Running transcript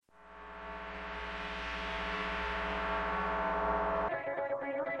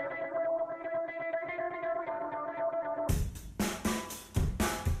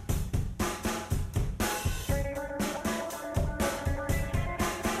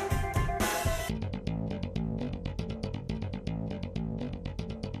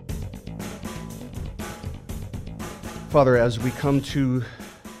Father, as we come to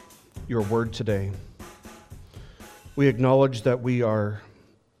your word today, we acknowledge that we are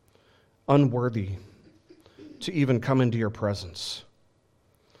unworthy to even come into your presence,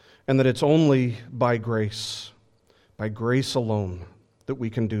 and that it's only by grace alone, that we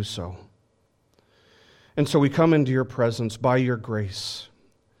can do so. And so we come into your presence by your grace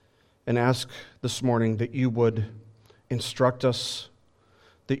and ask this morning that you would instruct us,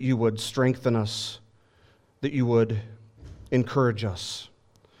 that you would strengthen us, that you would encourage us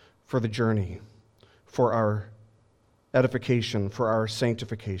for the journey, for our edification, for our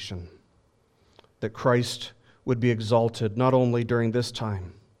sanctification, that Christ would be exalted not only during this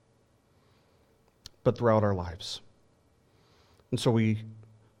time, but throughout our lives. And so we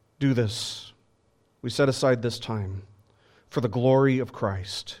do this, we set aside this time for the glory of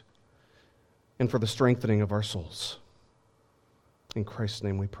Christ and for the strengthening of our souls. In Christ's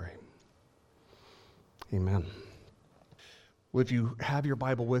name we pray. Amen. Well, if you have your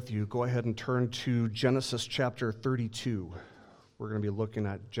Bible with you, go ahead and turn to Genesis chapter 32. We're going to be looking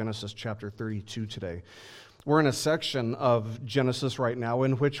at Genesis chapter 32 today. We're in a section of Genesis right now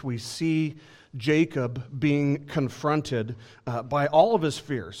in which we see Jacob being confronted by all of his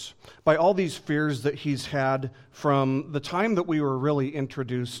fears, by all these fears that he's had from the time that we were really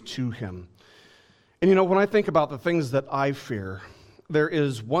introduced to him. And you know, when I think about the things that I fear, there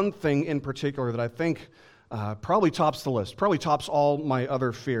is one thing in particular that I think probably tops the list, probably tops all my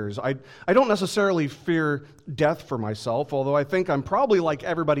other fears. I don't necessarily fear death for myself, although I think I'm probably like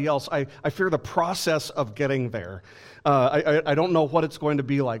everybody else. I fear the process of getting there. I don't know what it's going to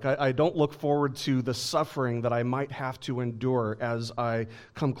be like. I don't look forward to the suffering that I might have to endure as I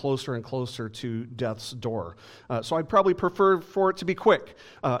come closer and closer to death's door. So I'd probably prefer for it to be quick,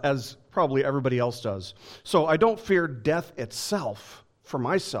 as probably everybody else does. So I don't fear death itself for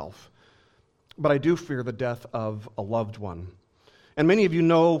myself, but I do fear the death of a loved one. And many of you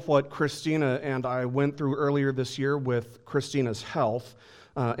know what Christina and I went through earlier this year with Christina's health.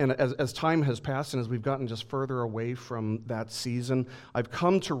 And as time has passed and as we've gotten just further away from that season, I've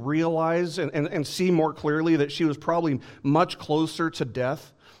come to realize and see more clearly that she was probably much closer to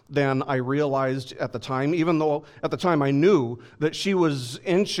death than I realized at the time, even though at the time I knew that she was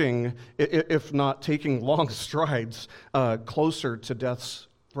inching, if not taking long strides, closer to death's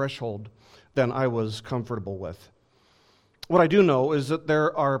threshold than I was comfortable with. What I do know is that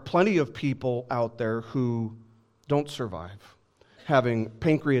there are plenty of people out there who don't survive, having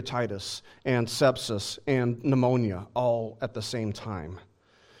pancreatitis and sepsis and pneumonia all at the same time.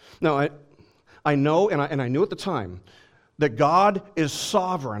 Now, I know, and I knew at the time, that God is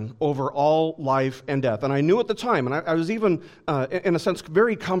sovereign over all life and death. And I knew at the time, and I was even, in a sense,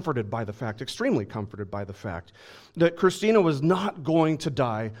 very comforted by the fact, extremely comforted by the fact, that Christina was not going to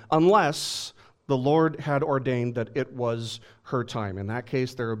die unless the Lord had ordained that it was her time. In that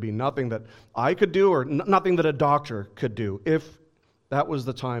case, there would be nothing that I could do or nothing that a doctor could do if that was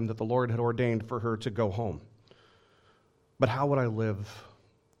the time that the Lord had ordained for her to go home. But how would I live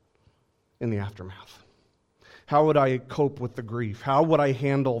in the aftermath? How would I cope with the grief? How would I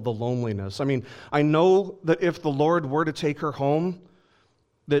handle the loneliness? I mean, I know that if the Lord were to take her home,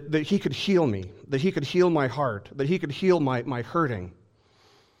 that He could heal me, that He could heal my heart, that He could heal my hurting.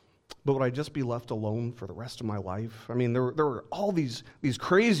 But would I just be left alone for the rest of my life? I mean, there were all these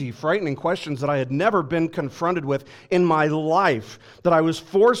crazy, frightening questions that I had never been confronted with in my life that I was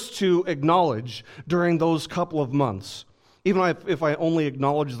forced to acknowledge during those couple of months. Even if I only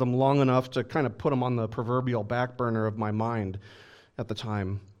acknowledged them long enough to kind of put them on the proverbial back burner of my mind at the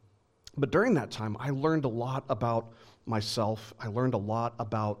time. But during that time, I learned a lot about myself. I learned a lot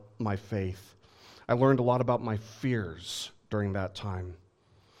about my faith. I learned a lot about my fears during that time.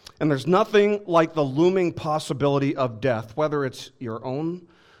 And there's nothing like the looming possibility of death, whether it's your own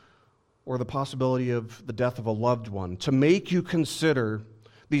or the possibility of the death of a loved one, to make you consider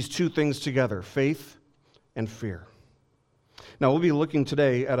these two things together, faith and fear. Now, we'll be looking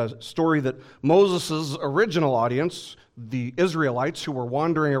today at a story that Moses' original audience, the Israelites who were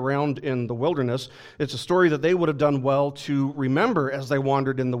wandering around in the wilderness, it's a story that they would have done well to remember as they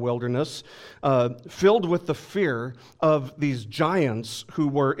wandered in the wilderness, filled with the fear of these giants who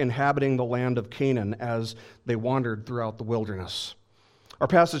were inhabiting the land of Canaan as they wandered throughout the wilderness. Our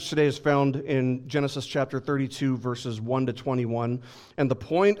passage today is found in Genesis chapter 32, verses 1 to 21, and the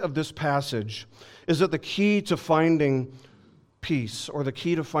point of this passage is that the key to finding peace, or the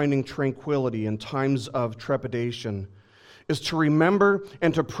key to finding tranquility in times of trepidation, is to remember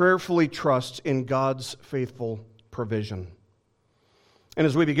and to prayerfully trust in God's faithful provision. And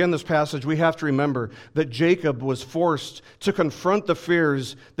as we begin this passage, we have to remember that Jacob was forced to confront the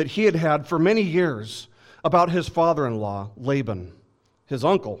fears that he had had for many years about his father-in-law, Laban, his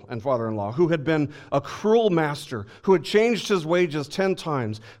uncle and father-in-law, who had been a cruel master, who had changed his wages 10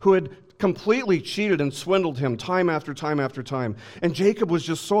 times, who had completely cheated and swindled him time after time after time. And Jacob was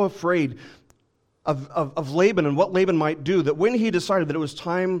just so afraid of Laban and what Laban might do that when he decided that it was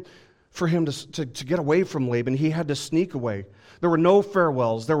time for him to get away from Laban, he had to sneak away. There were no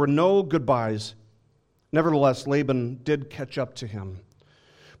farewells. There were no goodbyes. Nevertheless, Laban did catch up to him.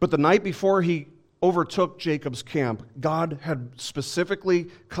 But the night before he overtook Jacob's camp, God had specifically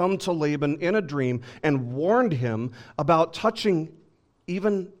come to Laban in a dream and warned him about touching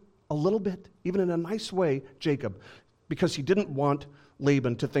even a little bit, even in a nice way, Jacob, because he didn't want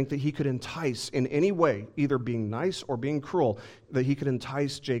Laban to think that he could entice in any way, either being nice or being cruel, that he could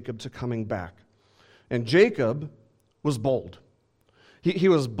entice Jacob to coming back. And Jacob was bold. He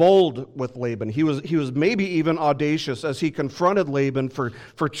was bold with Laban. He was maybe even audacious as he confronted Laban for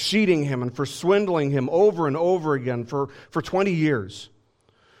cheating him and for swindling him over and over again for 20 years.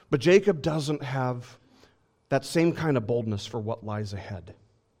 But Jacob doesn't have that same kind of boldness for what lies ahead.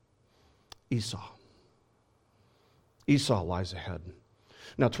 Esau lies ahead.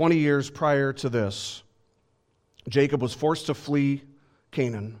 Now, 20 years prior to this, Jacob was forced to flee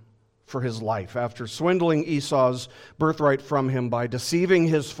Canaan for his life after swindling Esau's birthright from him by deceiving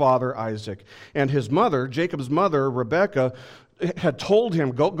his father Isaac. And his mother, Jacob's mother, Rebekah, had told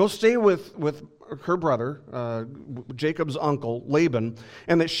him, go stay with her brother, Jacob's uncle, Laban,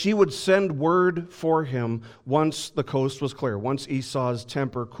 and that she would send word for him once the coast was clear, once Esau's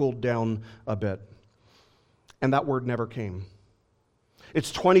temper cooled down a bit. And that word never came.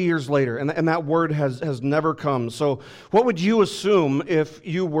 It's 20 years later, and that word has never come. So what would you assume if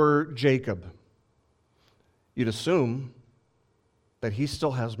you were Jacob? You'd assume that he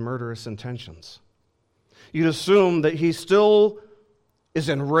still has murderous intentions. You'd assume that he still is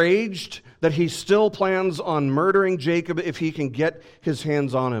enraged, that he still plans on murdering Jacob if he can get his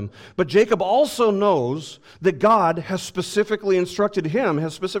hands on him. But Jacob also knows that God has specifically instructed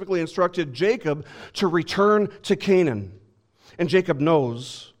Jacob to return to Canaan. And Jacob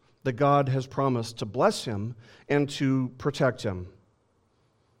knows that God has promised to bless him and to protect him.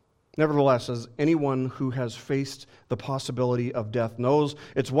 Nevertheless, as anyone who has faced the possibility of death knows,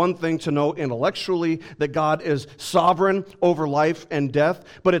 it's one thing to know intellectually that God is sovereign over life and death,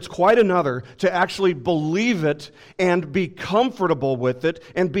 but it's quite another to actually believe it and be comfortable with it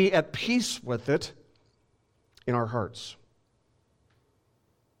and be at peace with it in our hearts.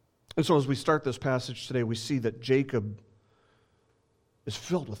 And so as we start this passage today, we see that Jacob is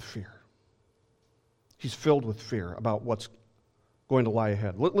filled with fear. He's filled with fear about what's going to lie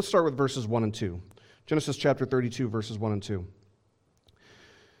ahead. Let's start with verses 1 and 2. Genesis chapter 32, verses 1 and 2.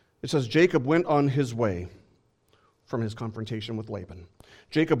 It says, Jacob went on his way from his confrontation with Laban.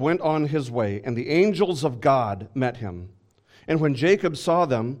 Jacob went on his way, and the angels of God met him. And when Jacob saw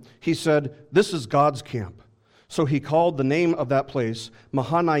them, he said, "This is God's camp." So he called the name of that place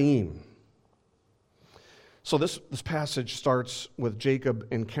Mahanaim. So this passage starts with Jacob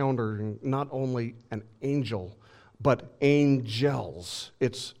encountering not only an angel, but angels.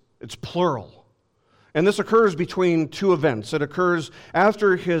 It's plural. And this occurs between two events. It occurs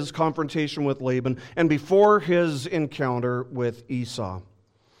after his confrontation with Laban and before his encounter with Esau.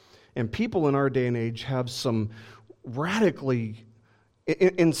 And people in our day and age have some radically,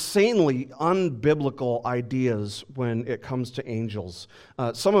 insanely unbiblical ideas when it comes to angels.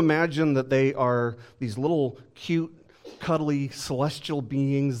 Some imagine that they are these little cute, cuddly celestial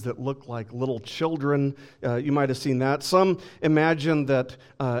beings that look like little children. You might have seen that. Some imagine that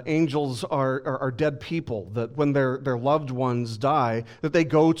angels are dead people, that when their loved ones die, that they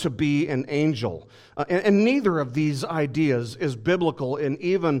go to be an angel. And neither of these ideas is biblical in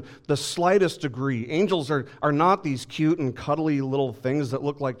even the slightest degree. Angels are not these cute and cuddly little things that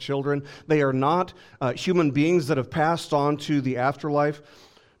look like children. They are not human beings that have passed on to the afterlife.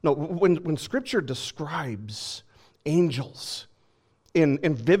 No, when Scripture describes angels in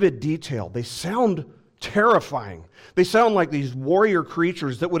vivid detail, they sound terrifying. They sound like these warrior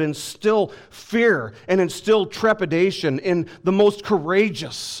creatures that would instill fear and instill trepidation in the most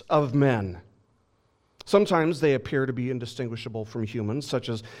courageous of men. Sometimes they appear to be indistinguishable from humans, such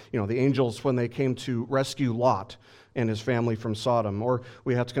as, the angels when they came to rescue Lot and his family from Sodom. Or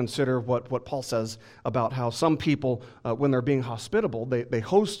we have to consider what Paul says about how some people, when they're being hospitable, they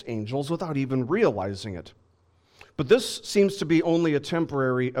host angels without even realizing it. But this seems to be only a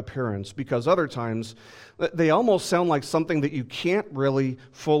temporary appearance, because other times they almost sound like something that you can't really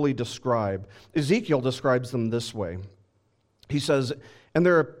fully describe. Ezekiel describes them this way. He says,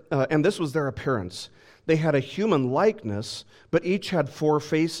 and this was their appearance. They had a human likeness, but each had 4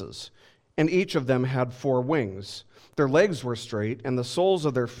 faces. and each of them had 4 wings. Their legs were straight, and the soles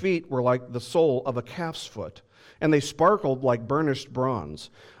of their feet were like the sole of a calf's foot, and they sparkled like burnished bronze.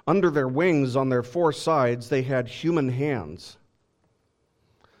 Under their wings, on their 4 sides, they had human hands.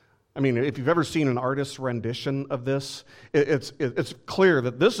 I mean, if you've ever seen an artist's rendition of this, it's clear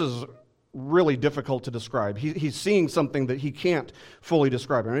that this is really difficult to describe. He's seeing something that he can't fully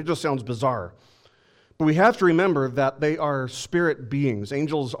describe. I mean, it just sounds bizarre. But we have to remember that they are spirit beings.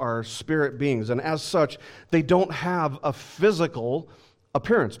 Angels are spirit beings, and as such, they don't have a physical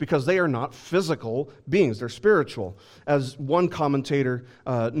appearance because they are not physical beings. They're spiritual. As one commentator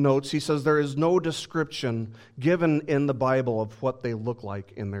notes, he says there is no description given in the Bible of what they look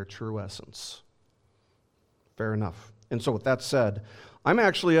like in their true essence. Fair enough. And so with that said, I'm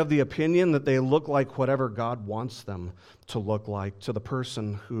actually of the opinion that they look like whatever God wants them to look like to the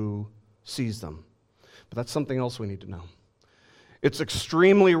person who sees them. But that's something else we need to know. It's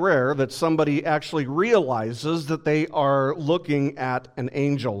extremely rare that somebody actually realizes that they are looking at an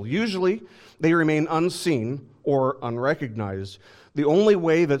angel. Usually, they remain unseen or unrecognized. The only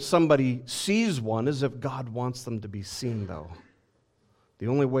way that somebody sees one is if God wants them to be seen, though. The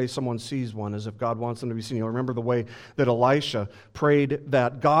only way someone sees one is if God wants them to be seen. You'll remember the way that Elisha prayed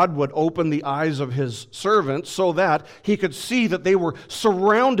that God would open the eyes of his servant so that he could see that they were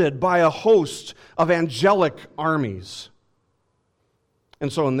surrounded by a host of angelic armies.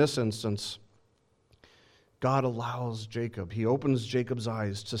 And so in this instance, God allows Jacob, he opens Jacob's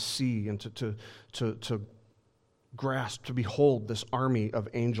eyes to see and to grasp, to behold this army of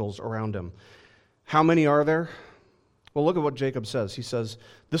angels around him. How many are there? Well, look at what Jacob says. He says,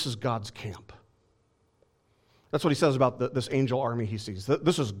 this is God's camp. That's what he says about this angel army he sees.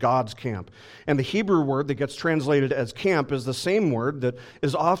 This is God's camp. And the Hebrew word that gets translated as camp is the same word that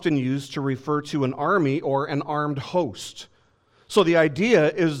is often used to refer to an army or an armed host. So the idea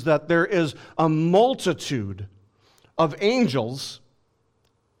is that there is a multitude of angels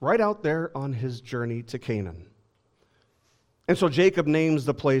right out there on his journey to Canaan. And so Jacob names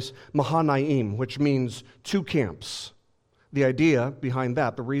the place Mahanaim, which means 2 camps. The idea behind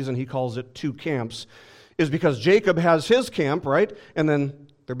that, the reason he calls it 2 camps, is because Jacob has his camp, right? And then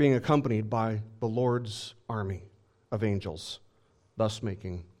they're being accompanied by the Lord's army of angels, thus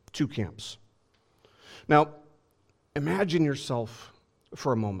making 2 camps. Now, imagine yourself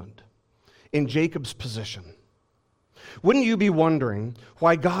for a moment in Jacob's position. Wouldn't you be wondering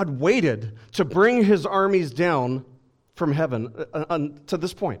why God waited to bring his armies down from heaven to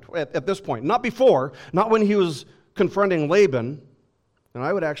this point, at this point? Not before, not when he was confronting Laban. And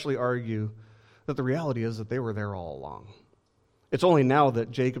I would actually argue that the reality is that they were there all along. It's only now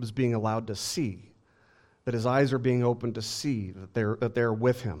that Jacob's being allowed to see, that his eyes are being opened to see that they're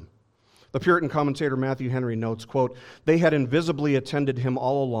with him. The Puritan commentator Matthew Henry notes, quote, "They had invisibly attended him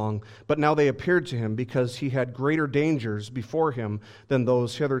all along, but now they appeared to him because he had greater dangers before him than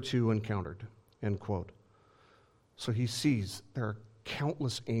those hitherto encountered," end quote. So he sees there are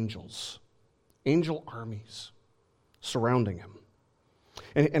countless angels, angel armies surrounding him.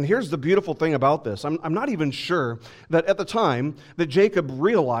 And here's the beautiful thing about this. I'm not even sure that at the time that Jacob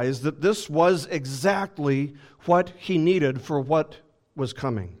realized that this was exactly what he needed for what was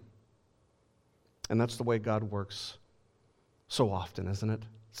coming. And that's the way God works so often, isn't it?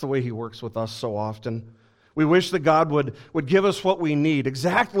 It's the way he works with us so often. We wish that God would give us what we need,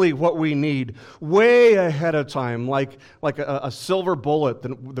 exactly what we need, way ahead of time, like a silver bullet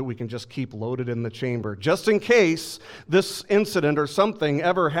that we can just keep loaded in the chamber, just in case this incident or something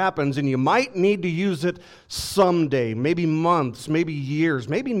ever happens and you might need to use it someday, maybe months, maybe years,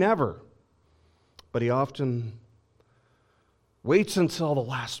 maybe never. But he often waits until the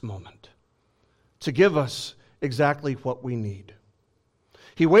last moment to give us exactly what we need.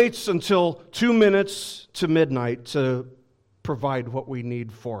 He waits until 2 minutes to midnight to provide what we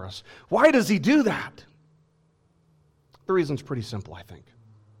need for us. Why does he do that? The reason's pretty simple, I think.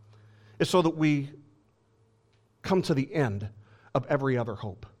 It's so that we come to the end of every other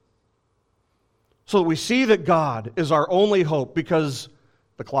hope. So that we see that God is our only hope because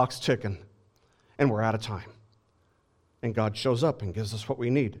the clock's ticking and we're out of time. And God shows up and gives us what we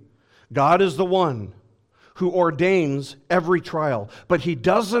need. God is the one who ordains every trial. But he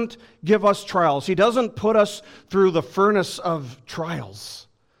doesn't give us trials. He doesn't put us through the furnace of trials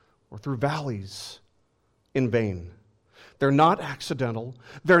or through valleys in vain. They're not accidental.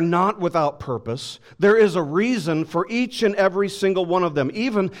 They're not without purpose. There is a reason for each and every single one of them,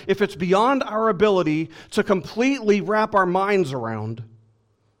 even if it's beyond our ability to completely wrap our minds around.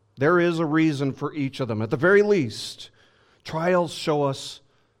 There is a reason for each of them. At the very least, trials show us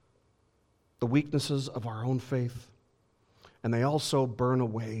the weaknesses of our own faith, and they also burn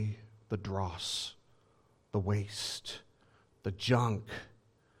away the dross, the waste, the junk,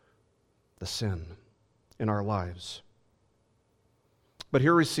 the sin in our lives. But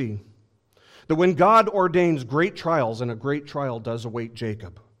here we see that when God ordains great trials, and a great trial does await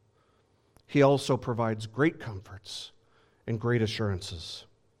Jacob, He also provides great comforts and great assurances.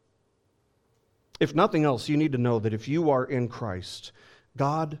 If nothing else, you need to know that if you are in Christ,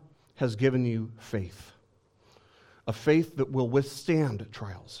 God has given you faith. A faith that will withstand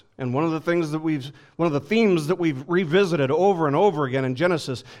trials. And one of the themes that we've revisited over and over again in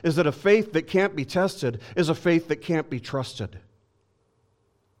Genesis is that a faith that can't be tested is a faith that can't be trusted.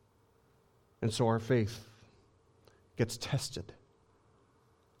 And so our faith gets tested.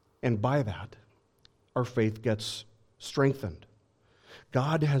 And by that, our faith gets strengthened.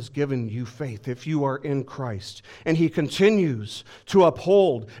 God has given you faith if you are in Christ, and He continues to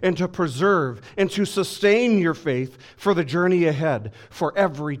uphold and to preserve and to sustain your faith for the journey ahead, for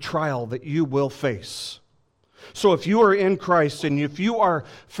every trial that you will face. So if you are in Christ and if you are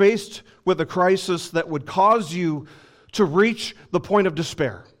faced with a crisis that would cause you to reach the point of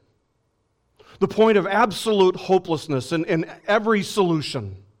despair, the point of absolute hopelessness in every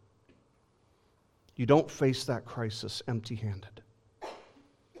solution, you don't face that crisis empty-handed.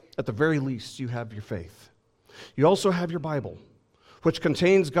 At the very least, you have your faith. You also have your Bible, which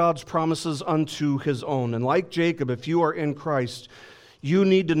contains God's promises unto His own. And like Jacob, if you are in Christ, you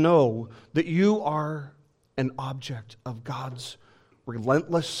need to know that you are an object of God's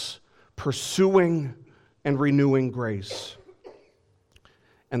relentless, pursuing, and renewing grace.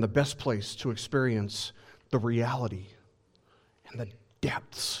 And the best place to experience the reality and the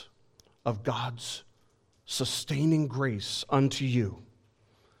depths of God's sustaining grace unto you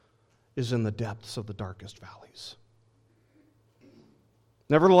is in the depths of the darkest valleys.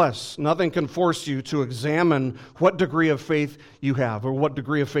 Nevertheless, nothing can force you to examine what degree of faith you have or what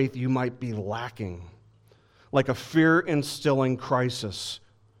degree of faith you might be lacking, like a fear-instilling crisis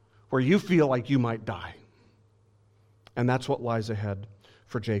where you feel like you might die. And that's what lies ahead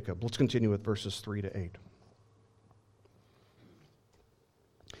for Jacob. Let's continue with verses 3 to 8.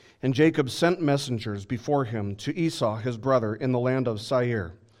 And Jacob sent messengers before him to Esau his brother in the land of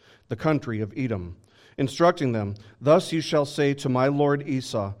Seir, the country of Edom, instructing them, "Thus you shall say to my lord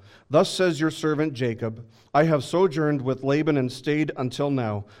Esau, Thus says your servant Jacob, I have sojourned with Laban and stayed until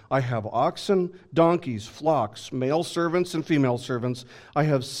now. I have oxen, donkeys, flocks, male servants and female servants. I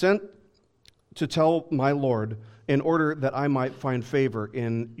have sent to tell my lord, in order that I might find favor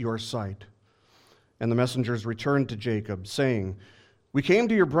in your sight." And the messengers returned to Jacob, saying, "We came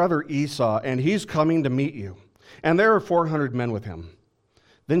to your brother Esau, and he's coming to meet you, and there are 400 men with him."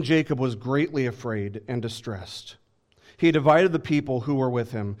 Then Jacob was greatly afraid and distressed. He divided the people who were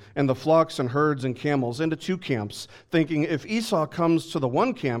with him, and the flocks and herds and camels, into 2 camps, thinking, if Esau comes to the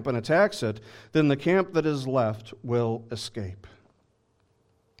one camp and attacks it, then the camp that is left will escape.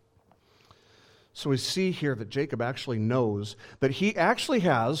 So we see here that Jacob actually knows that he actually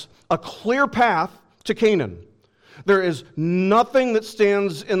has a clear path to Canaan. There is nothing that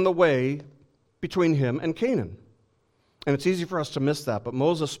stands in the way between him and Canaan. And it's easy for us to miss that, but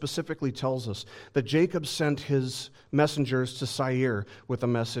Moses specifically tells us that Jacob sent his messengers to Seir with a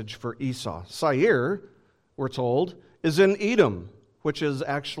message for Esau. Seir, we're told, is in Edom, which is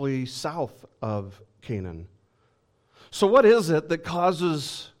actually south of Canaan. So what is it that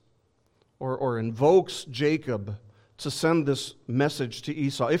causes or invokes Jacob to send this message to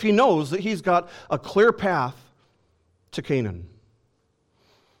Esau if he knows that he's got a clear path to Canaan?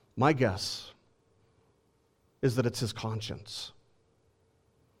 My guess is that it's his conscience.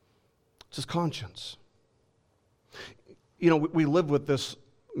 It's his conscience. You know, we live with this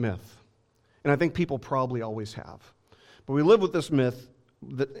myth, and I think people probably always have. But we live with this myth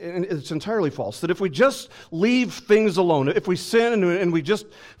that, and it's entirely false, that if we just leave things alone, if we sin and we just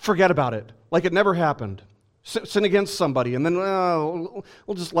forget about it, like it never happened, sin against somebody, and then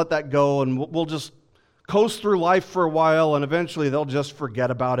we'll just let that go, and we'll just coast through life for a while, and eventually they'll just forget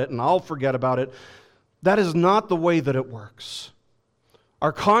about it, and I'll forget about it. That is not the way that it works.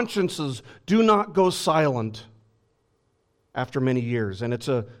 Our consciences do not go silent after many years, and it's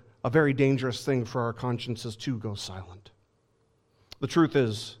a very dangerous thing for our consciences to go silent. The truth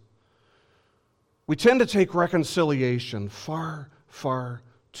is, we tend to take reconciliation far, far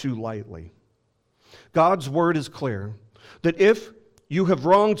too lightly. God's word is clear that if you have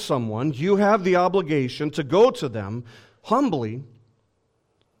wronged someone, you have the obligation to go to them humbly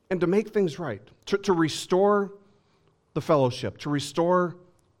and to make things right, to restore the fellowship, to restore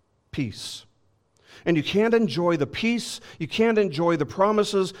peace. And you can't enjoy the peace, you can't enjoy the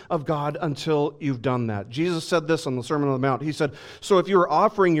promises of God until you've done that. Jesus said this on the Sermon on the Mount. He said, so if you are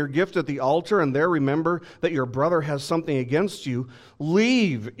offering your gift at the altar and there remember that your brother has something against you,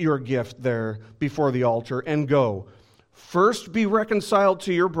 leave your gift there before the altar and go. First be reconciled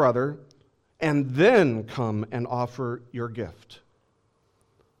to your brother, and then come and offer your gift.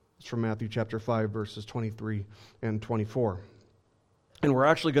 It's from Matthew chapter 5, verses 23 and 24. And we're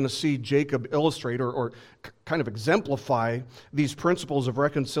actually going to see Jacob illustrate or kind of exemplify these principles of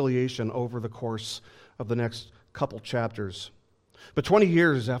reconciliation over the course of the next couple chapters. But 20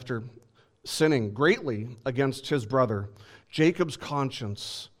 years after sinning greatly against his brother, Jacob's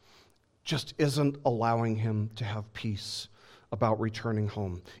conscience just isn't allowing him to have peace about returning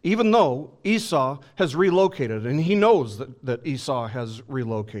home. Even though Esau has relocated, and he knows that Esau has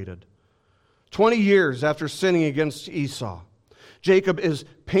relocated. 20 years after sinning against Esau, Jacob is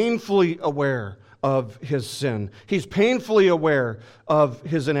painfully aware of his sin. He's painfully aware of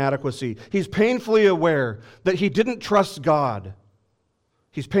his inadequacy. He's painfully aware that he didn't trust God.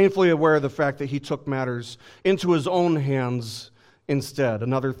 He's painfully aware of the fact that he took matters into his own hands instead.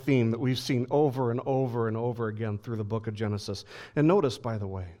 Another theme that we've seen over and over and over again through the book of Genesis. And notice, by the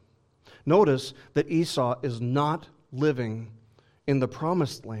way, notice that Esau is not living in the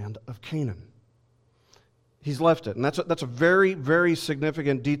promised land of Canaan. He's left it. And that's a very, very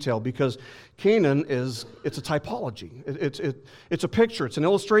significant detail because Canaan it's a typology. It's a picture. It's an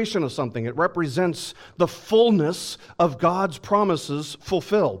illustration of something. It represents the fullness of God's promises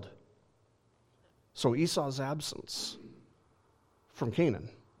fulfilled. So Esau's absence from Canaan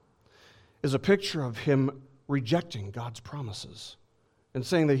is a picture of him rejecting God's promises and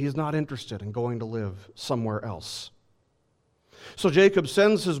saying that he's not interested in going to live somewhere else. So Jacob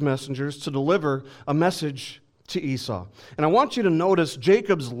sends his messengers to deliver a message to Esau. And I want you to notice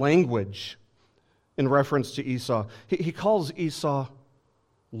Jacob's language in reference to Esau. He calls Esau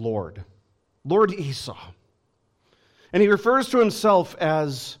Lord. Lord Esau. And he refers to himself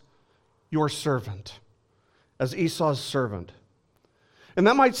as your servant, as Esau's servant. And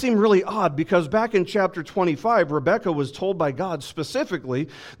that might seem really odd because back in chapter 25, Rebekah was told by God specifically,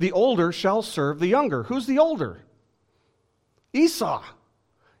 the older shall serve the younger. Who's the older? Esau.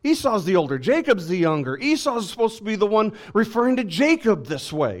 Esau's the older. Jacob's the younger. Esau's supposed to be the one referring to Jacob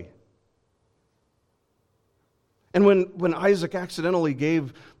this way. And when Isaac accidentally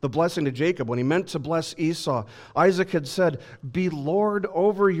gave the blessing to Jacob, when he meant to bless Esau, Isaac had said, "Be Lord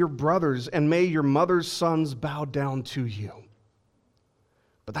over your brothers, and may your mother's sons bow down to you."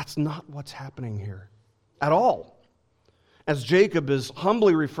 But that's not what's happening here at all. As Jacob is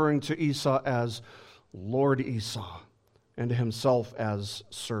humbly referring to Esau as Lord Esau and to himself as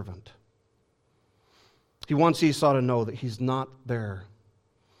servant. He wants Esau to know that he's not there.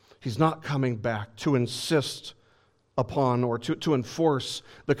 He's not coming back to insist upon or to enforce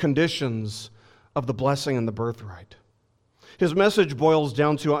the conditions of the blessing and the birthright. His message boils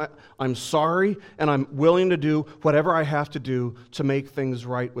down to, I'm sorry and I'm willing to do whatever I have to do to make things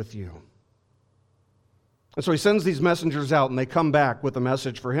right with you. And so he sends these messengers out and they come back with a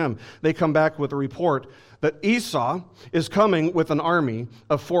message for him. They come back with a report that Esau is coming with an army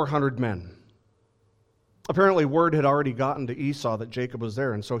of 400 men. Apparently word had already gotten to Esau that Jacob was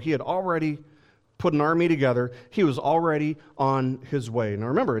there, and so he had already put an army together. He was already on his way. Now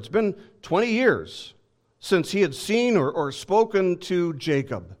remember, it's been 20 years since he had seen or spoken to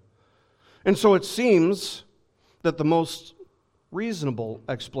Jacob. And so it seems that the most reasonable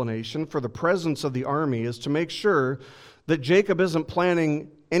explanation for the presence of the army is to make sure that Jacob isn't planning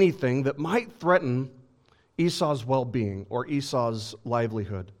anything that might threaten Esau's well-being or Esau's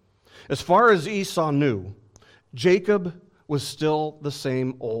livelihood. As far as Esau knew, Jacob was still the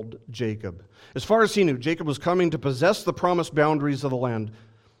same old Jacob. As far as he knew, Jacob was coming to possess the promised boundaries of the land.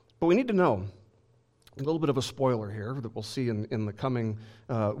 But we need to know, a little bit of a spoiler here that we'll see in the coming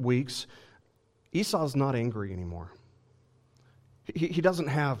weeks, Esau's not angry anymore. He doesn't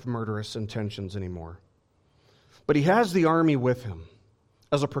have murderous intentions anymore. But he has the army with him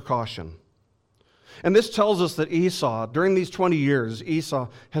as a precaution. And this tells us that Esau, during these 20 years, Esau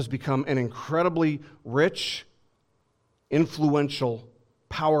has become an incredibly rich, influential,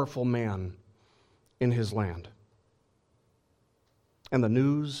 powerful man in his land. And the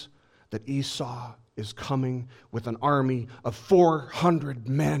news that Esau is coming with an army of 400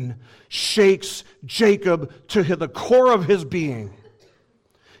 men shakes Jacob to the core of his being.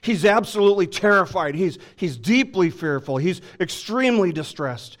 He's absolutely terrified. He's deeply fearful. He's extremely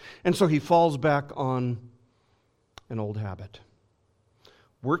distressed. And so he falls back on an old habit,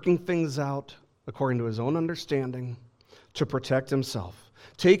 working things out according to his own understanding to protect himself.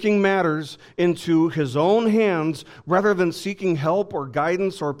 taking matters into his own hands rather than seeking help or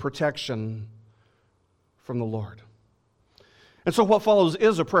guidance or protection from the Lord. And so what follows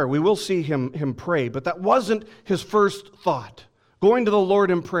is a prayer. We will see him pray, but that wasn't his first thought. Going to the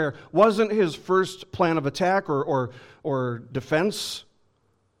Lord in prayer wasn't his first plan of attack or defense.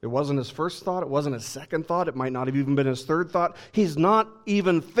 It wasn't his first thought. It wasn't his second thought. It might not have even been his third thought. He's not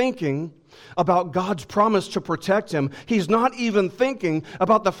even thinking about God's promise to protect him. He's not even thinking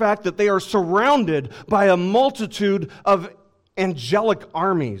about the fact that they are surrounded by a multitude of angelic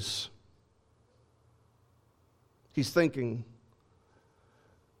armies. He's thinking,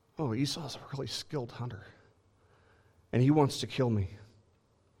 oh, Esau's a really skilled hunter, and he wants to kill me.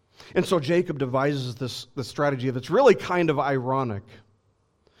 And so Jacob devises this strategy that's really kind of ironic.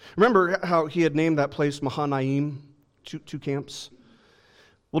 Remember how he had named that place Mahanaim, two camps?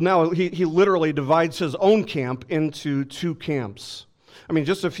 Well, now he literally divides his own camp into two camps. I mean,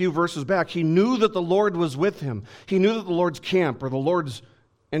 just a few verses back, he knew that the Lord was with him. He knew that the Lord's camp or the Lord's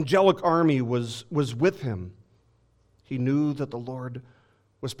angelic army was with him. He knew that the Lord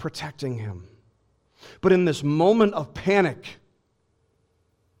was protecting him. But in this moment of panic,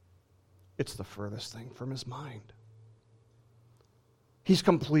 it's the furthest thing from his mind. He's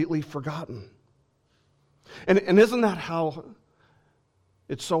completely forgotten. And isn't that how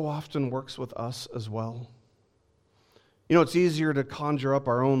it so often works with us as well? You know, it's easier to conjure up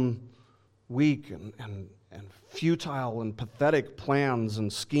our own weak and futile and pathetic plans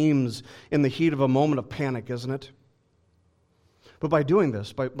and schemes in the heat of a moment of panic, isn't it? But by doing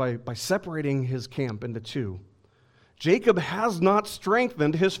this, by separating his camp into two, Jacob has not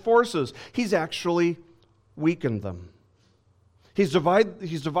strengthened his forces. He's actually weakened them. He's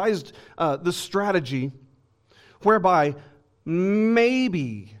devised this strategy whereby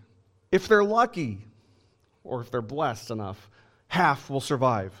maybe, if they're lucky, or if they're blessed enough, half will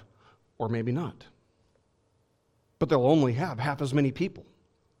survive, or maybe not. But they'll only have half as many people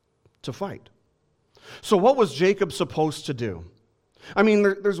to fight. So what was Jacob supposed to do? I mean,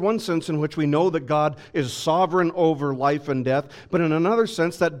 there's one sense in which we know that God is sovereign over life and death, but in another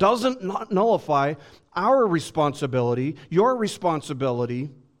sense, that doesn't nullify our responsibility, your responsibility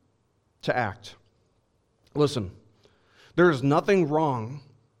to act. Listen, there is nothing wrong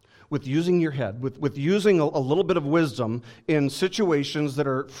with using your head, with using a little bit of wisdom in situations that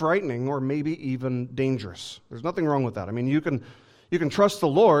are frightening or maybe even dangerous. There's nothing wrong with that. I mean, you can trust the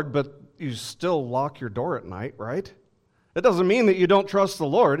Lord, but you still lock your door at night, right? It doesn't mean that you don't trust the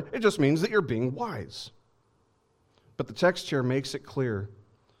Lord. It just means that you're being wise. But the text here makes it clear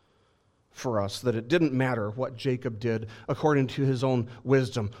for us that it didn't matter what Jacob did according to his own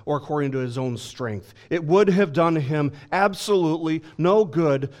wisdom or according to his own strength. It would have done him absolutely no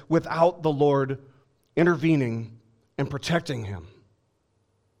good without the Lord intervening and protecting him.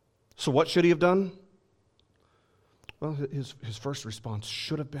 So what should he have done? Well, his first response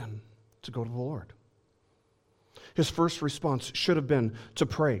should have been to go to the Lord. His first response should have been to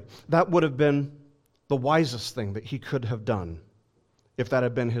pray. That would have been the wisest thing that he could have done if that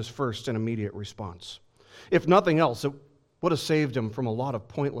had been his first and immediate response. If nothing else, it would have saved him from a lot of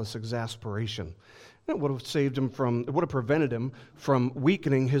pointless exasperation. It would have prevented him from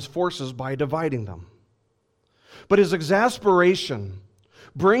weakening his forces by dividing them. But his exasperation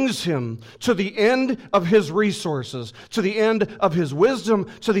brings him to the end of his resources, to the end of his wisdom,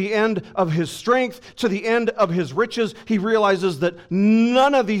 to the end of his strength, to the end of his riches. He realizes that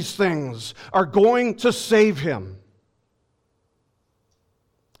none of these things are going to save him.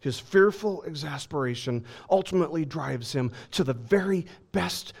 His fearful exasperation ultimately drives him to the very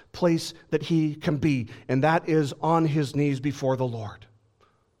best place that he can be, and that is on his knees before the Lord,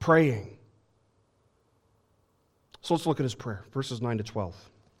 praying. So let's look at his prayer, verses 9 to 12.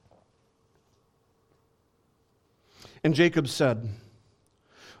 And Jacob said,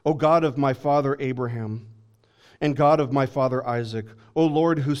 O God of my father Abraham, and God of my father Isaac, O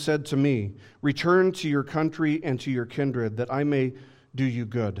Lord, who said to me, return to your country and to your kindred, that I may do you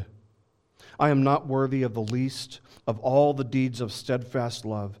good. I am not worthy of the least of all the deeds of steadfast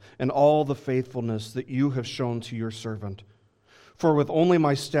love and all the faithfulness that you have shown to your servant. For with only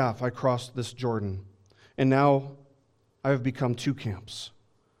my staff I crossed this Jordan, and now I have become two camps.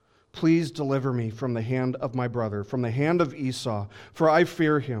 Please deliver me from the hand of my brother, from the hand of Esau, for I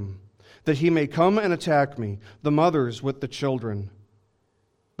fear him, that he may come and attack me, the mothers with the children.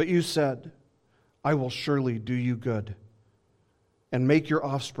 But you said, I will surely do you good, and make your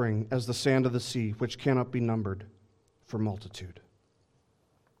offspring as the sand of the sea, which cannot be numbered for multitude.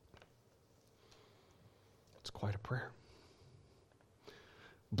 It's quite a prayer.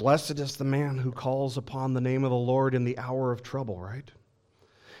 Blessed is the man who calls upon the name of the Lord in the hour of trouble, right?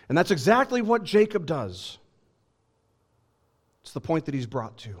 And that's exactly what Jacob does. It's the point that he's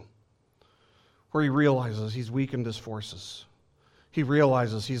brought to, where he realizes he's weakened his forces. He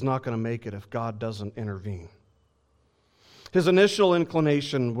realizes he's not going to make it if God doesn't intervene. His initial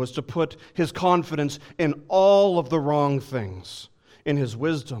inclination was to put his confidence in all of the wrong things, in his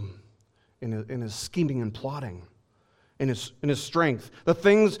wisdom, in his scheming and plotting, in his strength.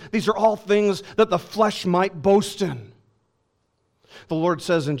 These are all things that the flesh might boast in. The Lord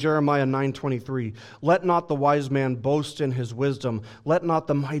says in Jeremiah 9:23, "Let not the wise man boast in his wisdom. Let not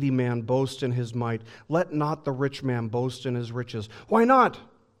the mighty man boast in his might. Let not the rich man boast in his riches." Why not?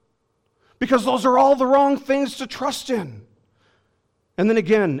 Because those are all the wrong things to trust in. And then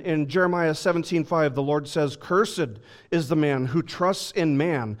again in Jeremiah 17:5, the Lord says, "Cursed is the man who trusts in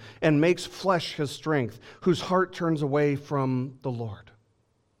man and makes flesh his strength, whose heart turns away from the Lord."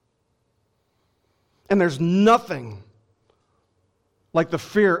 And there's nothing like the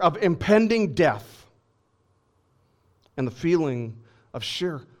fear of impending death and the feeling of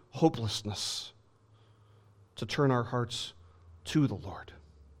sheer hopelessness to turn our hearts to the Lord.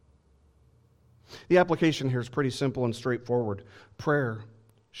 The application here is pretty simple and straightforward. Prayer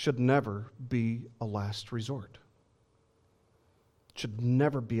should never be a last resort. It should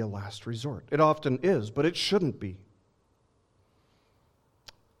never be a last resort. It often is, but it shouldn't be.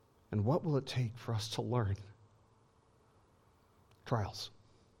 And what will it take for us to learn? Trials.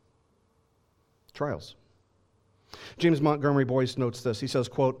 Trials. James Montgomery Boyce notes this. He says,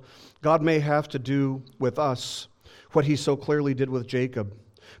 quote, "God may have to do with us what he so clearly did with Jacob.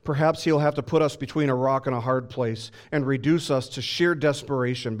 Perhaps he'll have to put us between a rock and a hard place and reduce us to sheer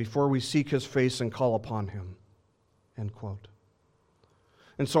desperation before we seek his face and call upon him." End quote.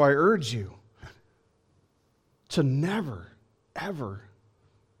 And so I urge you to never, ever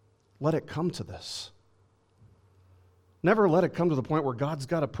let it come to this. Never let it come to the point where God's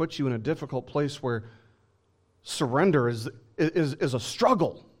got to put you in a difficult place where surrender is a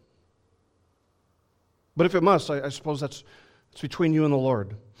struggle. But if it must, I suppose it's between you and the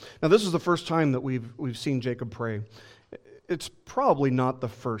Lord. Now, this is the first time that we've seen Jacob pray. It's probably not the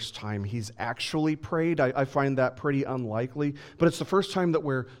first time he's actually prayed. I find that pretty unlikely. But it's the first time that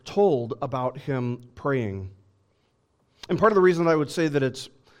we're told about him praying. And part of the reason that I would say that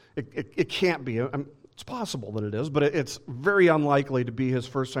it can't be, it's possible that it is, but it's very unlikely to be his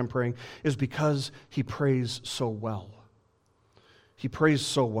first time praying, is because he prays so well. He prays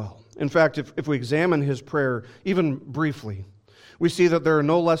so well. In fact, if we examine his prayer even briefly, we see that there are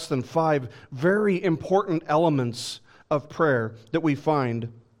no less than 5 very important elements of prayer that we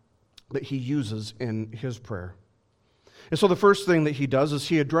find that he uses in his prayer. And so the first thing that he does is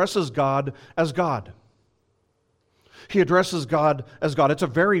he addresses God as God. He addresses God as God. It's a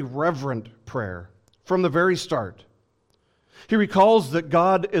very reverent prayer from the very start. He recalls that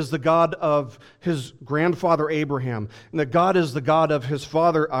God is the God of his grandfather Abraham, and that God is the God of his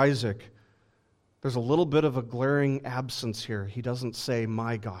father Isaac. There's a little bit of a glaring absence here. He doesn't say,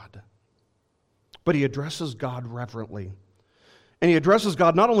 "my God." But he addresses God reverently. And he addresses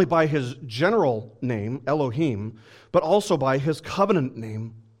God not only by his general name, Elohim, but also by his covenant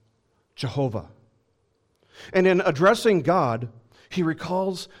name, Jehovah. And in addressing God, he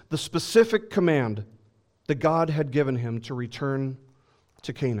recalls the specific command that God had given him to return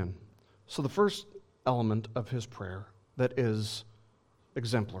to Canaan. So the first element of his prayer that is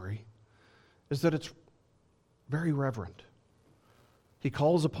exemplary is that it's very reverent. He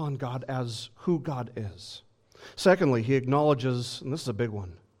calls upon God as who God is. Secondly, he acknowledges, and this is a big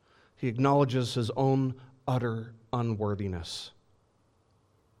one, he acknowledges his own utter unworthiness.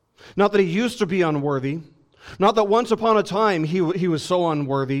 Not that he used to be unworthy, not that once upon a time he was so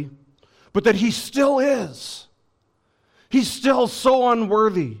unworthy, but that he still is. He's still so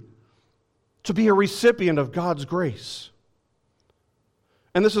unworthy to be a recipient of God's grace.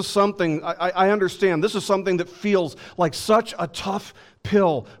 And this is something, I understand, this is something that feels like such a tough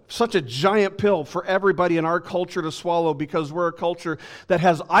pill, such a giant pill for everybody in our culture to swallow, because we're a culture that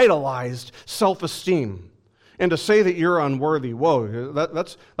has idolized self-esteem. And to say that you're unworthy, whoa,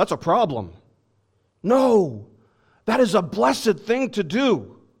 that's a problem. No, that is a blessed thing to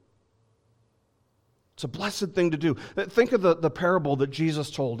do. It's a blessed thing to do. Think of the parable that Jesus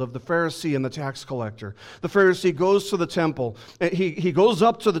told of the Pharisee and the tax collector. The Pharisee goes to the temple. He goes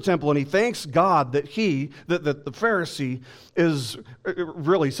up to the temple and he thanks God that the Pharisee is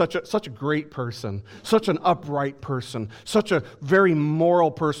really such a great person, such an upright person, such a very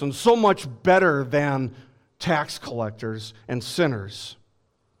moral person, so much better than tax collectors and sinners.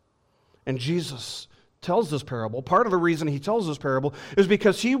 And Jesus tells this parable, part of the reason he tells this parable is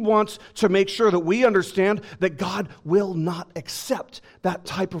because he wants to make sure that we understand that God will not accept that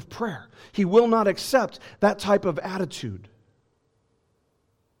type of prayer. He will not accept that type of attitude.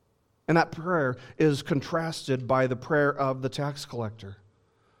 And that prayer is contrasted by the prayer of the tax collector,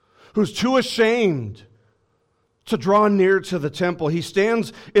 who's too ashamed to draw near to the temple. He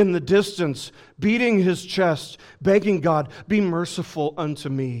stands in the distance, beating his chest, begging God, "Be merciful unto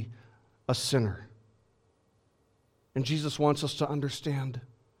me, a sinner." And Jesus wants us to understand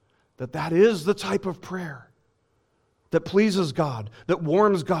that that is the type of prayer that pleases God, that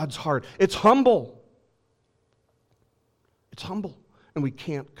warms God's heart. It's humble. It's humble. And we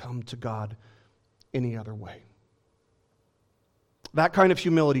can't come to God any other way. That kind of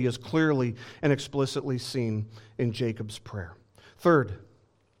humility is clearly and explicitly seen in Jacob's prayer. Third,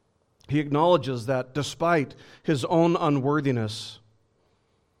 he acknowledges that despite his own unworthiness,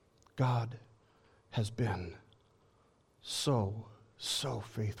 God has been so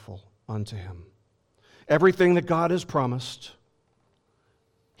faithful unto him. Everything that God has promised,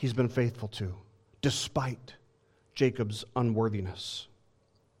 he's been faithful to, despite Jacob's unworthiness.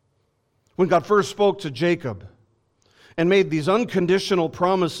 When God first spoke to Jacob and made these unconditional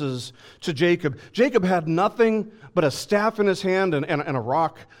promises to Jacob, Jacob had nothing but a staff in his hand and a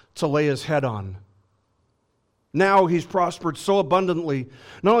rock to lay his head on. Now he's prospered so abundantly.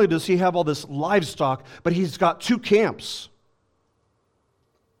 Not only does he have all this livestock, but he's got 2 camps.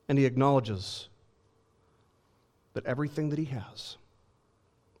 And he acknowledges that everything that he has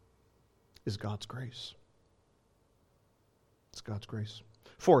is God's grace. It's God's grace.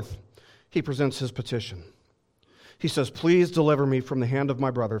 Fourth, he presents his petition. He says, "Please deliver me from the hand of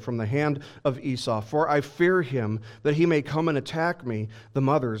my brother, from the hand of Esau, for I fear him that he may come and attack me, the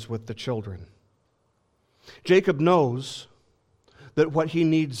mothers with the children." Jacob knows that what he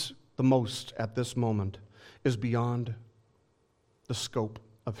needs the most at this moment is beyond the scope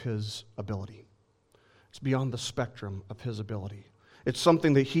of his ability. It's beyond the spectrum of his ability. It's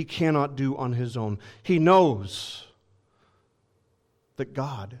something that he cannot do on his own. He knows that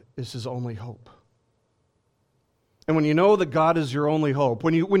God is his only hope. And when you know that God is your only hope,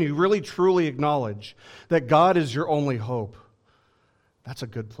 when you really truly acknowledge that God is your only hope, that's a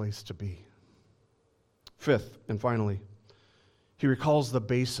good place to be. Fifth, and finally, he recalls the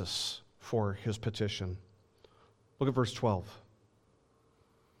basis for his petition. Look at verse 12.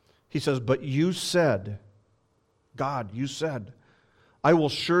 He says, "But you said, God, you said, I will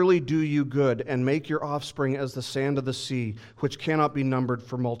surely do you good and make your offspring as the sand of the sea, which cannot be numbered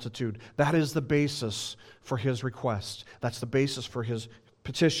for multitude." That is the basis for his request. That's the basis for his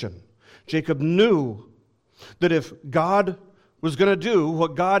petition. Jacob knew that if God was going to do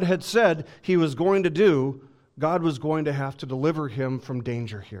what God had said he was going to do, God was going to have to deliver him from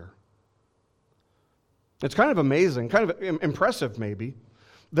danger here. It's kind of amazing, kind of impressive maybe,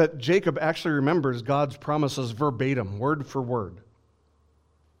 that Jacob actually remembers God's promises verbatim, word for word.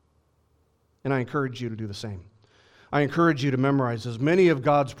 And I encourage you to do the same. I encourage you to memorize as many of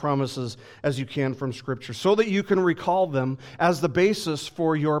God's promises as you can from Scripture so that you can recall them as the basis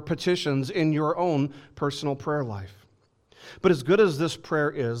for your petitions in your own personal prayer life. But as good as this prayer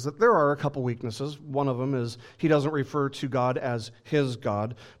is, that there are a couple weaknesses. One of them is he doesn't refer to God as his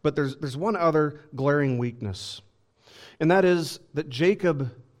God. But there's one other glaring weakness. And that is that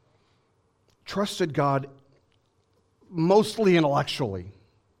Jacob trusted God mostly intellectually.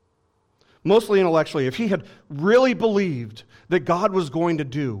 Mostly intellectually. If he had really believed that God was going to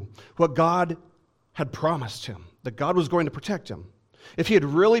do what God had promised him, that God was going to protect him, if he had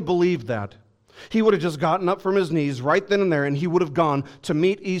really believed that, he would have just gotten up from his knees right then and there and he would have gone to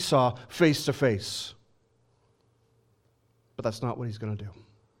meet Esau face to face. But that's not what he's going to do.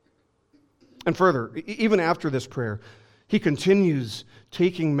 And further, even after this prayer, he continues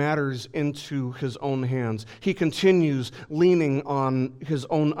taking matters into his own hands. He continues leaning on his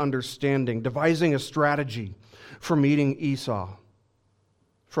own understanding, devising a strategy for meeting Esau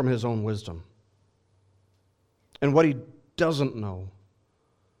from his own wisdom. And what he doesn't know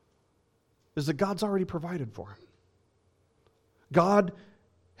is that God's already provided for him. God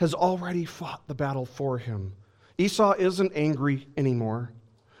has already fought the battle for him. Esau isn't angry anymore,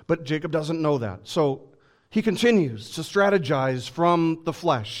 but Jacob doesn't know that. So he continues to strategize from the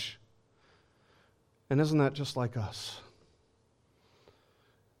flesh. And isn't that just like us?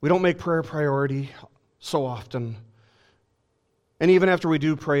 We don't make prayer a priority so often. And even after we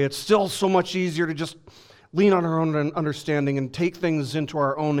do pray, it's still so much easier to just lean on our own understanding and take things into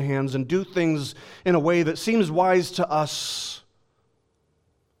our own hands and do things in a way that seems wise to us.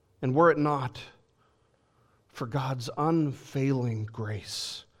 And were it not for God's unfailing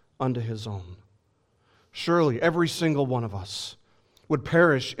grace unto his own, Surely every single one of us would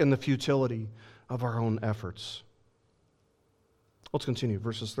perish in the futility of our own efforts. Let's continue,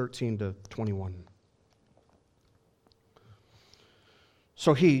 verses 13 to 21.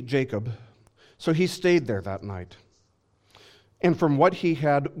 So he, Jacob, stayed there that night. And from what he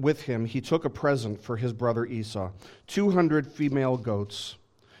had with him, he took a present for his brother Esau, 200 female goats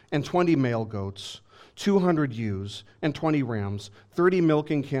and 20 male goats, 200 ewes and 20 rams, 30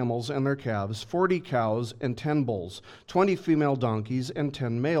 milking camels and their calves, 40 cows and 10 bulls, 20 female donkeys and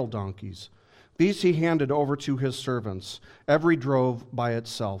 10 male donkeys. These he handed over to his servants, every drove by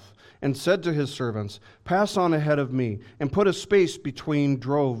itself, and said to his servants, "Pass on ahead of me, and put a space between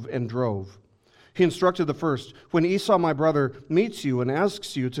drove and drove." He instructed the first, "When Esau my brother meets you and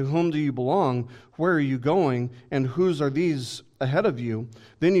asks you, 'To whom do you belong? Where are you going? And whose are these ahead of you?'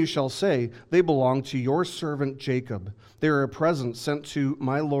 Then you shall say, 'They belong to your servant Jacob. They are a present sent to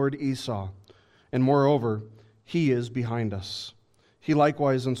my lord Esau. And moreover, he is behind us.'" He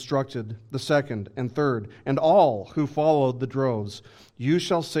likewise instructed the second and third and all who followed the droves. "You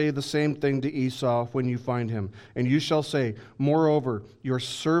shall say the same thing to Esau when you find him. And you shall say, 'Moreover, your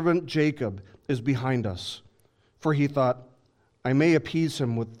servant Jacob is behind us.' For he thought, 'I may appease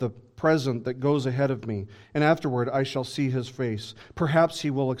him with the present that goes ahead of me, and afterward I shall see his face. Perhaps he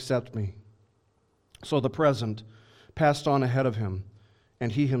will accept me.' So the present passed on ahead of him,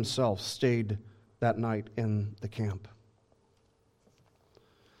 and he himself stayed that night in the camp."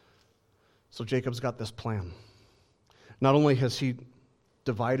 So Jacob's got this plan. Not only has he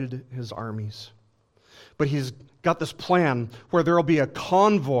divided his armies, but he's got this plan where there will be a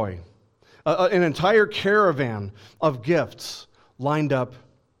convoy, an entire caravan of gifts lined up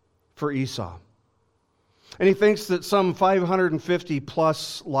for Esau. And he thinks that some 550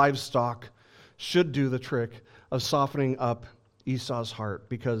 plus livestock should do the trick of softening up Esau's heart,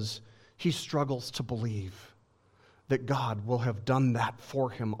 because he struggles to believe that God will have done that for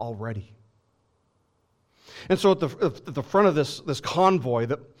him already. And so at the front of this convoy,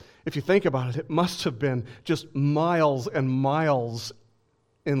 that, if you think about it, it must have been just miles and miles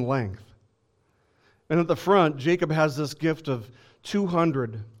in length. And at the front, Jacob has this gift of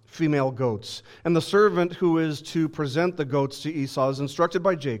 200 female goats. And the servant who is to present the goats to Esau is instructed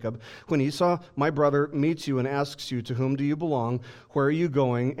by Jacob, "When Esau, my brother, meets you and asks you, 'To whom do you belong? Where are you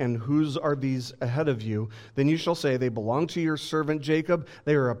going? And whose are these ahead of you?' Then you shall say, 'They belong to your servant Jacob.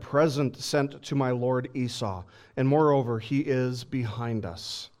 They are a present sent to my lord Esau. And moreover, he is behind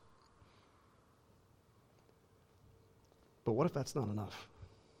us.'" But what if that's not enough?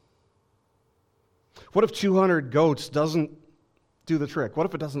 What if 200 goats doesn't do the trick? What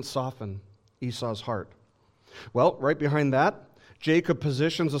if it doesn't soften Esau's heart? Well, right behind that, Jacob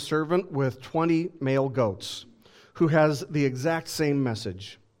positions a servant with 20 male goats who has the exact same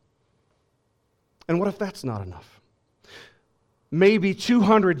message. And what if that's not enough? Maybe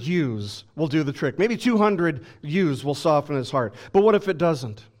 200 ewes will do the trick. Maybe 200 ewes will soften his heart. But what if it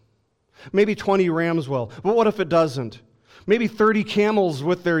doesn't? Maybe 20 rams will. But what if it doesn't? Maybe 30 camels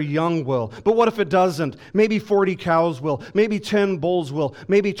with their young will. But what if it doesn't? Maybe 40 cows will. Maybe 10 bulls will.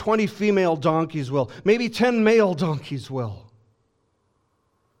 Maybe 20 female donkeys will. Maybe 10 male donkeys will.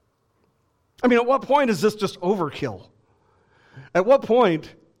 I mean, at what point is this just overkill? At what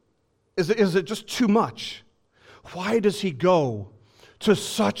point is it just too much? Why does he go to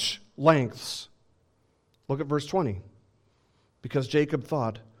such lengths? Look at verse 20. Because Jacob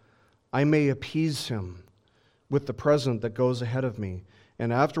thought, "I may appease him with the present that goes ahead of me,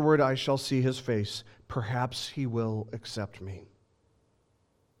 and afterward I shall see his face. Perhaps he will accept me."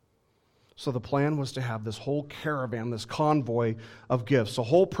 So the plan was to have this whole caravan, this convoy of gifts, a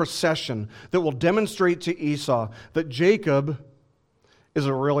whole procession that will demonstrate to Esau that Jacob is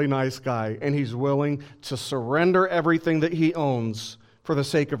a really nice guy, and he's willing to surrender everything that he owns for the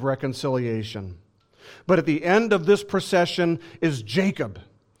sake of reconciliation. But at the end of this procession is Jacob,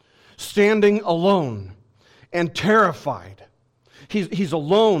 standing alone and terrified. He's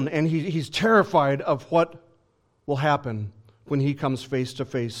alone, and he's terrified of what will happen when he comes face to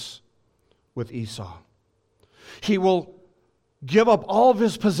face with Esau. He will give up all of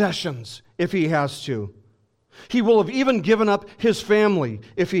his possessions if he has to. He will have even given up his family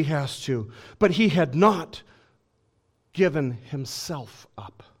if he has to. But he had not given himself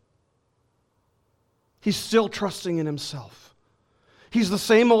up. He's still trusting in himself. He's the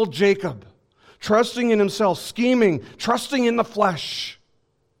same old Jacob, trusting in himself, scheming, trusting in the flesh.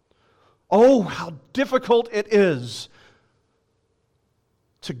 Oh, how difficult it is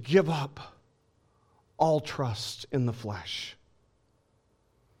to give up all trust in the flesh.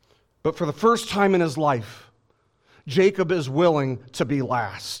 But for the first time in his life, Jacob is willing to be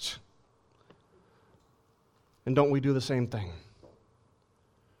last. And don't we do the same thing?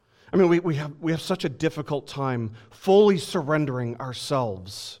 I mean, we have such a difficult time fully surrendering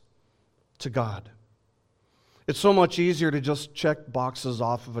ourselves to God. It's so much easier to just check boxes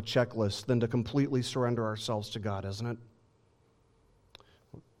off of a checklist than to completely surrender ourselves to God, isn't it?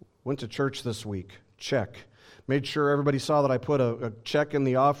 Went to church this week. Check. Made sure everybody saw that I put a check in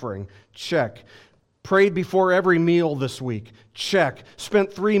the offering. Check. Prayed before every meal this week. Check.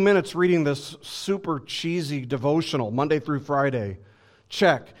 Spent 3 minutes reading this super cheesy devotional Monday through Friday.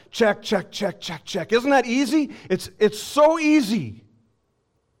 Check. Check, check, check, check, check. Isn't that easy? It's so easy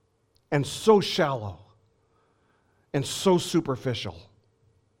and so shallow and so superficial.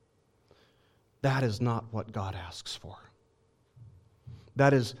 That is not what God asks for.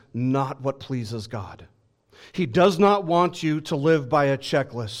 That is not what pleases God. He does not want you to live by a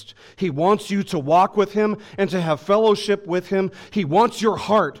checklist. He wants you to walk with Him and to have fellowship with Him. He wants your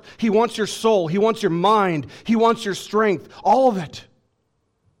heart. He wants your soul. He wants your mind. He wants your strength. All of it.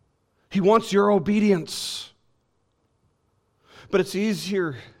 He wants your obedience. But it's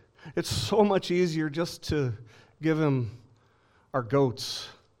easier. It's so much easier just to give Him our goats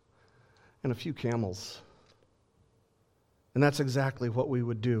and a few camels. And that's exactly what we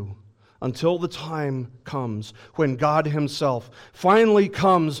would do until the time comes when God Himself finally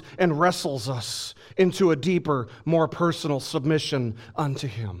comes and wrestles us into a deeper, more personal submission unto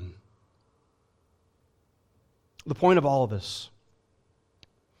Him. The point of all of this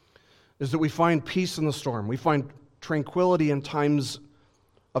is that we find peace in the storm. We find tranquility in times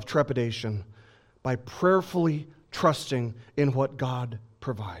of trepidation by prayerfully trusting in what God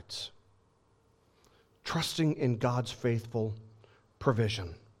provides. Trusting in God's faithful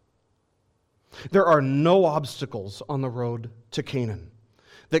provision. There are no obstacles on the road to Canaan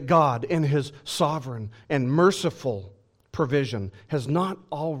that God, in His sovereign and merciful provision, has not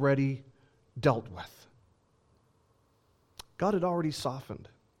already dealt with. God had already softened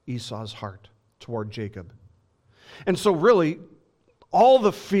Esau's heart toward Jacob. And so really, all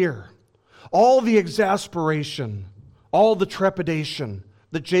the fear, all the exasperation, all the trepidation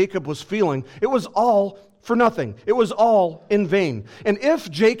that Jacob was feeling, it was all for nothing. It was all in vain. And if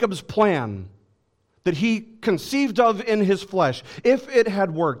Jacob's plan that he conceived of in his flesh, if it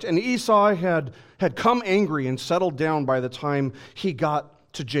had worked, and Esau had come angry and settled down by the time he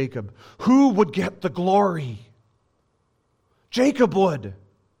got to Jacob, who would get the glory? Jacob would.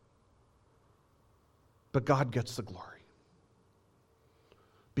 But God gets the glory.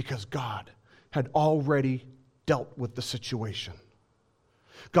 Because God had already dealt with the situation.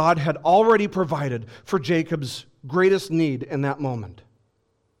 God had already provided for Jacob's greatest need in that moment.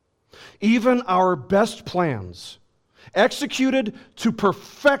 Even our best plans, executed to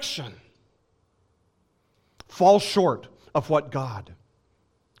perfection, fall short of what God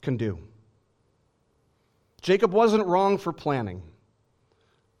can do. Jacob wasn't wrong for planning.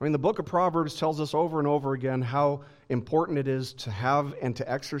 I mean, the book of Proverbs tells us over and over again how important it is to have and to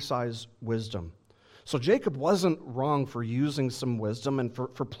exercise wisdom. So Jacob wasn't wrong for using some wisdom and for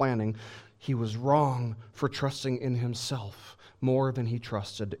planning. He was wrong for trusting in himself more than he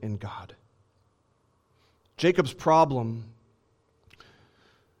trusted in God. Jacob's problem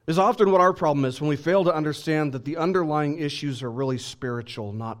is often what our problem is when we fail to understand that the underlying issues are really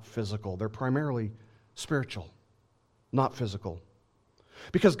spiritual, not physical. They're primarily spiritual, not physical.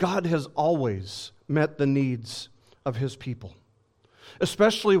 Because God has always met the needs of His people,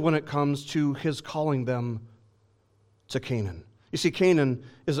 especially when it comes to His calling them to Canaan. You see, Canaan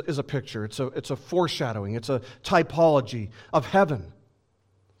is a picture. It's a foreshadowing. It's a typology of heaven.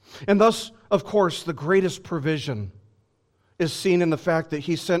 And thus, of course, the greatest provision is seen in the fact that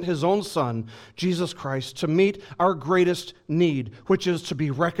He sent His own Son, Jesus Christ, to meet our greatest need, which is to be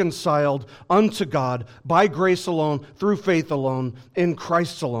reconciled unto God by grace alone, through faith alone, in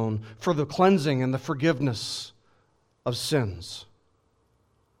Christ alone, for the cleansing and the forgiveness of sins.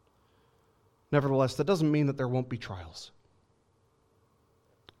 Nevertheless, that doesn't mean that there won't be trials.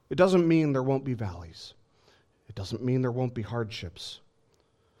 It doesn't mean there won't be valleys. It doesn't mean there won't be hardships.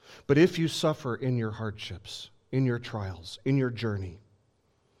 But if you suffer in your hardships, in your trials, in your journey,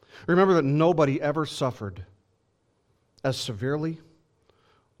 remember that nobody ever suffered as severely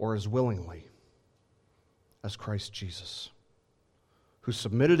or as willingly as Christ Jesus, who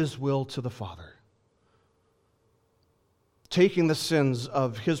submitted His will to the Father, taking the sins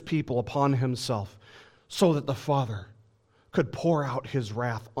of His people upon Himself so that the Father could pour out His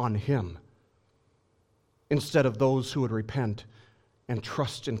wrath on Him instead of those who would repent and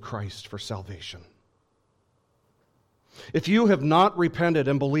trust in Christ for salvation. If you have not repented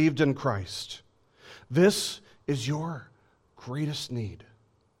and believed in Christ, this is your greatest need.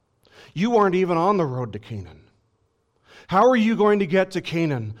 You aren't even on the road to Canaan. How are you going to get to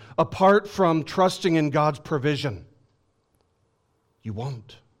Canaan apart from trusting in God's provision? You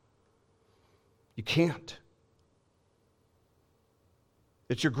won't. You can't.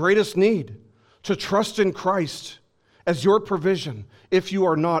 It's your greatest need to trust in Christ as your provision if you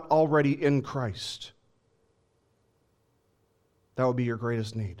are not already in Christ. That would be your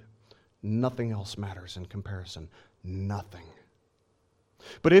greatest need. Nothing else matters in comparison. Nothing.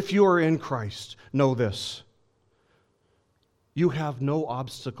 But if you are in Christ, know this. You have no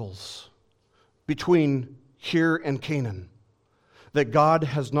obstacles between here and Canaan that God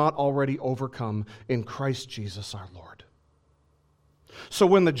has not already overcome in Christ Jesus our Lord. So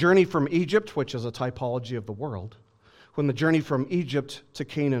when the journey from Egypt, which is a typology of the world, when the journey from Egypt to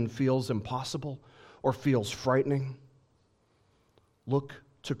Canaan feels impossible or feels frightening, look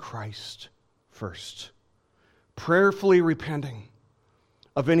to Christ first, prayerfully repenting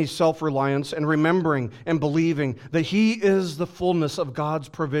of any self-reliance and remembering and believing that He is the fullness of God's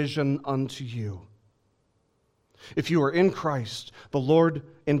provision unto you. If you are in Christ, the Lord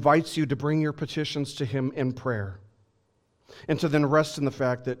invites you to bring your petitions to Him in prayer and to then rest in the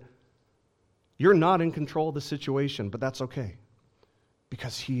fact that you're not in control of the situation, but that's okay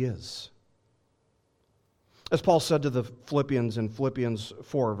because He is. As Paul said to the Philippians in Philippians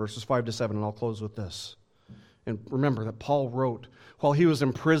 4, verses 5 to 7, and I'll close with this. And remember that Paul wrote while he was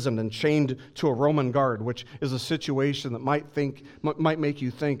imprisoned and chained to a Roman guard, which is a situation that might make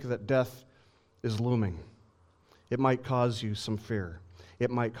you think that death is looming. It might cause you some fear. It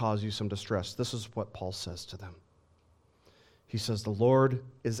might cause you some distress. This is what Paul says to them. He says, "The Lord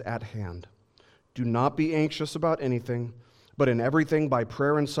is at hand. Do not be anxious about anything, but in everything by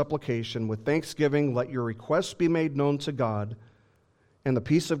prayer and supplication, with thanksgiving, let your requests be made known to God, and the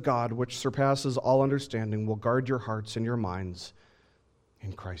peace of God, which surpasses all understanding, will guard your hearts and your minds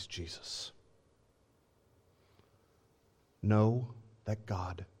in Christ Jesus." Know that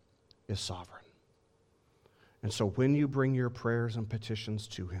God is sovereign. And so when you bring your prayers and petitions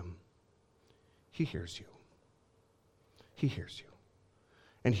to Him, He hears you. He hears you.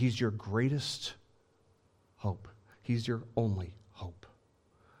 And He's your greatest hope. He's your only hope.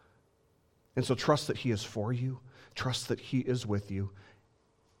 And so trust that He is for you. Trust that He is with you.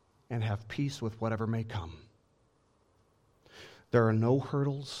 And have peace with whatever may come. There are no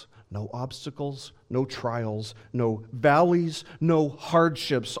hurdles, no obstacles, no trials, no valleys, no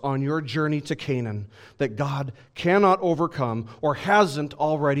hardships on your journey to Canaan that God cannot overcome or hasn't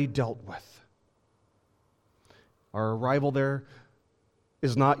already dealt with. Our arrival there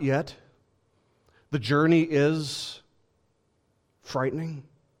is not yet. The journey is frightening,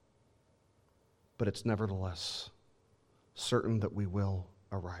 but it's nevertheless certain that we will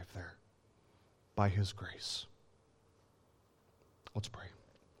arrive there by His grace. Let's pray.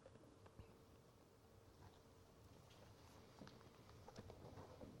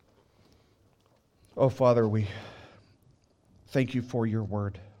 Oh, Father, we thank You for Your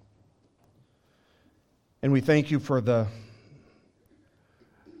word. And we thank You for the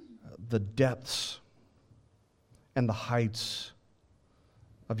depths and the heights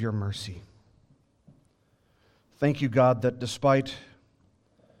of Your mercy. Thank You, God, that despite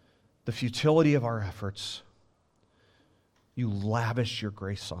the futility of our efforts, You lavish Your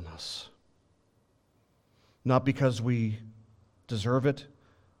grace on us. Not because we deserve it,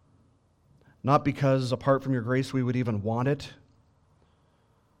 not because apart from Your grace we would even want it,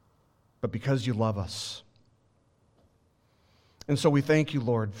 but because You love us. And so we thank You,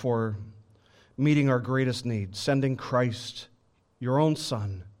 Lord, for meeting our greatest need, sending Christ, Your own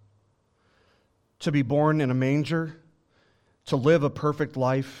Son, to be born in a manger, to live a perfect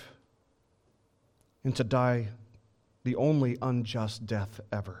life, and to die the only unjust death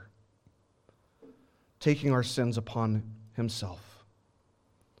ever, taking our sins upon Himself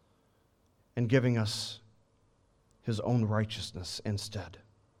and giving us His own righteousness instead.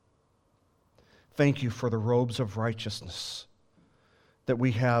 Thank You for the robes of righteousness that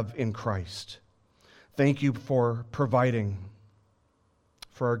we have in Christ. Thank You for providing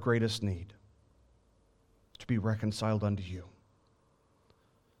for our greatest need, to be reconciled unto You.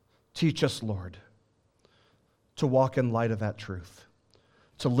 Teach us, Lord, to walk in light of that truth,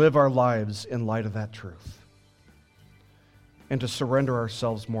 to live our lives in light of that truth, and to surrender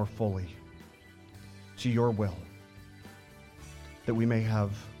ourselves more fully to Your will, that we may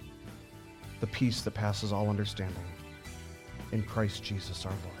have the peace that passes all understanding in Christ Jesus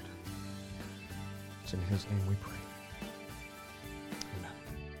our Lord. It's in His name we pray. Amen.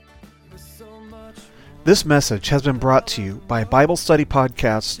 This message has been brought to you by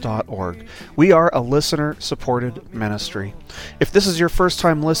BibleStudyPodcasts.org. We are a listener-supported ministry. If this is your first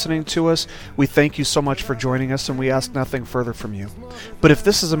time listening to us, we thank you so much for joining us and we ask nothing further from you. But if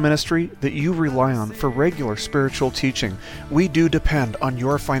this is a ministry that you rely on for regular spiritual teaching, we do depend on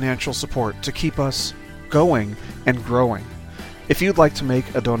your financial support to keep us going and growing. If you'd like to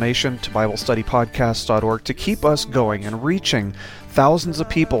make a donation to BibleStudyPodcasts.org to keep us going and reaching thousands of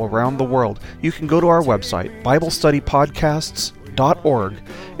people around the world, you can go to our website, BibleStudyPodcasts.org,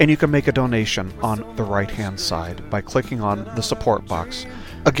 and you can make a donation on the right-hand side by clicking on the support box.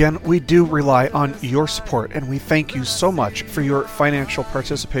 Again, we do rely on your support, and we thank you so much for your financial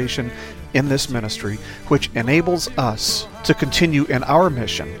participation in this ministry, which enables us to continue in our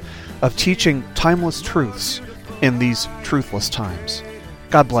mission of teaching timeless truths in these truthless times.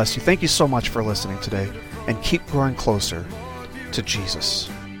 God bless you. Thank you so much for listening today, and keep growing closer to Jesus.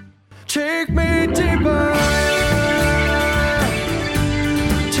 Take me deeper.